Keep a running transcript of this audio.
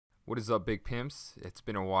What is up, big pimps? It's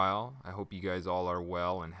been a while. I hope you guys all are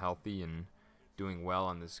well and healthy and doing well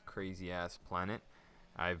on this crazy ass planet.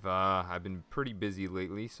 I've been pretty busy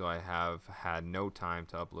lately, so I have had no time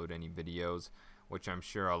to upload any videos, which I'm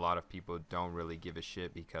sure a lot of people don't really give a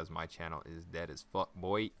shit because my channel is dead as fuck,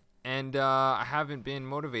 boy. And I haven't been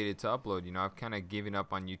motivated to upload. I've kind of given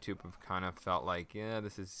up on YouTube. I've kind of felt like, yeah,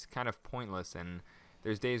 this is kind of pointless. And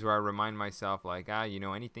there's days where I remind myself, like,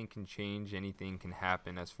 anything can change, anything can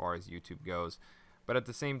happen as far as YouTube goes. But at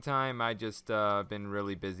the same time, I just been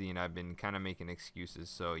really busy and I've been kind of making excuses.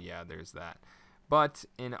 So yeah, there's that. But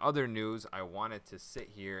in other news, I wanted to sit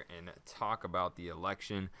here and talk about the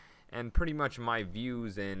election and pretty much my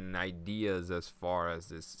views and ideas as far as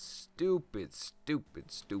this stupid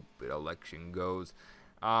election goes.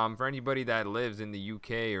 For anybody that lives in the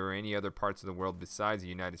UK or any other parts of the world besides the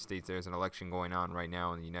United States, there's an election going on right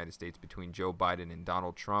now in the United States between Joe Biden and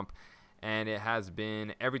Donald Trump. And it has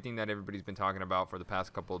been everything that everybody's been talking about for the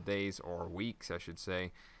past couple of days or weeks, I should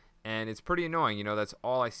say. And it's pretty annoying. That's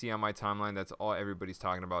all I see on my timeline. That's all everybody's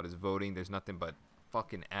talking about is voting. There's nothing but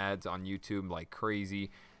fucking ads on YouTube like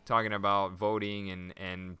crazy, talking about voting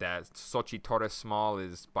and that Xochitl Torres Small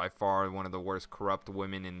is by far one of the worst corrupt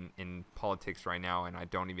women in politics right now, and I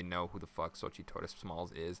don't even know who the fuck Xochitl Torres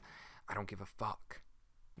Smalls is. I don't give a fuck.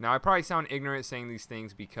 Now, I probably sound ignorant saying these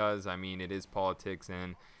things because, it is politics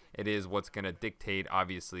and it is what's going to dictate,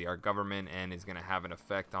 obviously, our government and is going to have an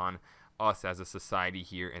effect on us as a society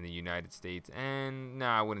here in the United States. And,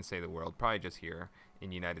 I wouldn't say the world, probably just here in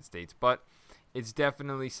the United States. But it's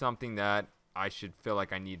definitely something that I should feel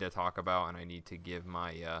like I need to talk about and I need to give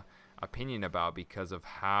my opinion about because of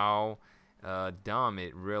how dumb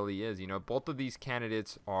it really is. Both of these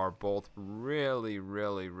candidates are both really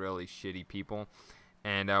shitty people,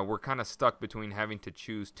 and we're kind of stuck between having to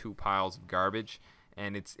choose two piles of garbage,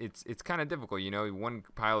 and it's kind of difficult. One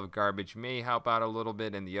pile of garbage may help out a little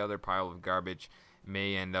bit, and the other pile of garbage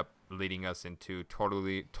may end up leading us into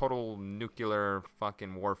total nuclear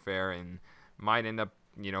fucking warfare and might end up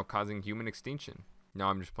causing human extinction. No,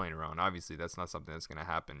 I'm just playing around. Obviously, that's not something that's going to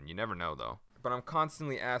happen. You never know, though. But I'm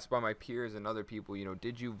constantly asked by my peers and other people,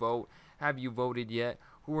 did you vote? Have you voted yet?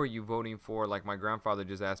 Who are you voting for? Like my grandfather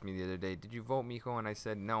just asked me the other day, did you vote, Mijo? And I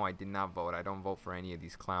said, no, I did not vote. I don't vote for any of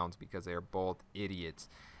these clowns because they are both idiots,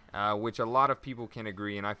 which a lot of people can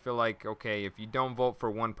agree. And I feel like, okay, if you don't vote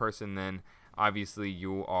for one person, then obviously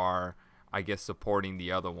you are, I guess, supporting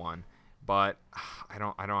the other one. But I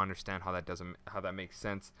don't understand how that makes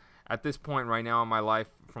sense. At this point right now in my life,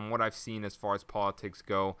 from what I've seen as far as politics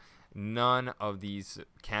go, none of these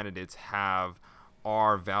candidates have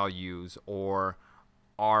our values or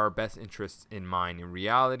our best interests in mind. In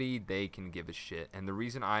reality, they can give a shit. And the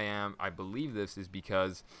reason I believe this is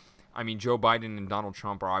because, Joe Biden and Donald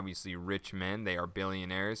Trump are obviously rich men. They are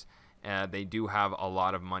billionaires. They do have a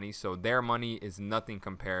lot of money, so their money is nothing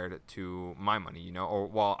compared to my money, or,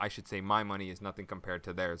 well, I should say my money is nothing compared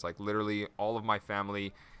to theirs. Like, literally, all of my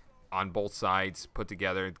family on both sides put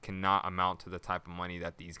together cannot amount to the type of money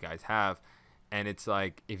that these guys have. And it's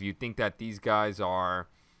like, if you think that these guys are,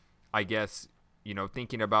 I guess,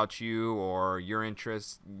 thinking about you or your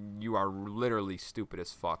interests, you are literally stupid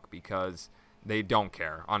as fuck because they don't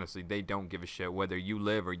care. Honestly, they don't give a shit whether you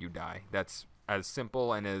live or you die. That's as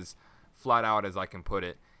simple and as flat out as I can put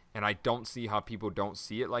it. And I don't see how people don't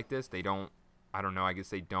see it like this. I don't know, I guess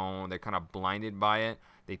they don't. They're kind of blinded by it.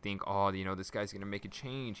 They think, oh, this guy's going to make a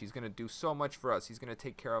change. He's going to do so much for us. He's going to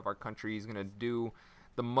take care of our country. He's going to do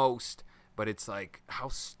the most. But it's like, how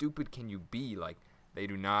stupid can you be? Like, they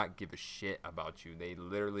do not give a shit about you. They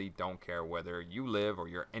literally don't care whether you live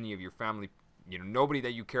or any of your family. Nobody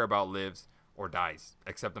that you care about lives or dies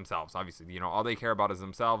except themselves. Obviously, all they care about is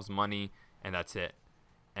themselves, money, and that's it.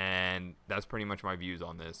 And that's pretty much my views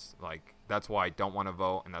on this. Like, that's why I don't want to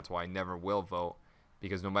vote, and that's why I never will vote,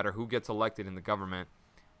 because no matter who gets elected in the government,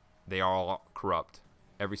 they are all corrupt.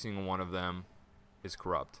 Every single one of them is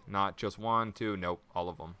corrupt. Not just one, two, nope, all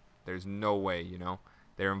of them. There's no way,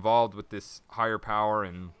 They're involved with this higher power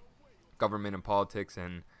and government and politics,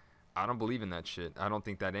 and I don't believe in that shit. I don't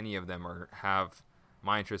think that any of them have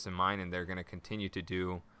my interests in mind, and they're going to continue to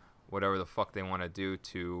do whatever the fuck they want to do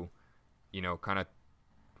to, kind of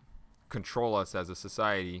control us as a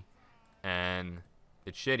society. And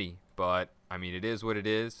it's shitty, but it is what it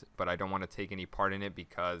is. But I don't want to take any part in it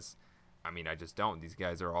because I just don't. These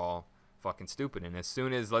guys are all fucking stupid. And as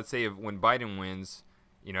soon as, let's say, when Biden wins,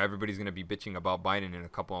 everybody's gonna be bitching about Biden in a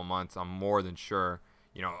couple of months. I'm more than sure.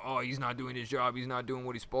 Oh, he's not doing his job, he's not doing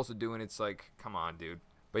what he's supposed to do. And it's like, come on, dude.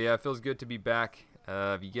 But yeah, it feels good to be back.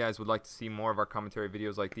 If you guys would like to see more of our commentary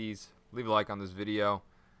videos like these, leave a like on this video.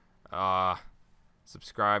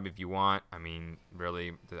 Subscribe if you want. I mean,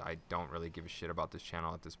 really, I don't really give a shit about this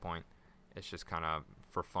channel at this point. It's just kind of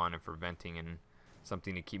for fun and for venting and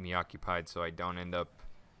something to keep me occupied so I don't end up,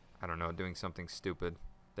 I don't know, doing something stupid.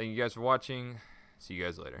 Thank you guys for watching. See you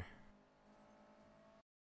guys later.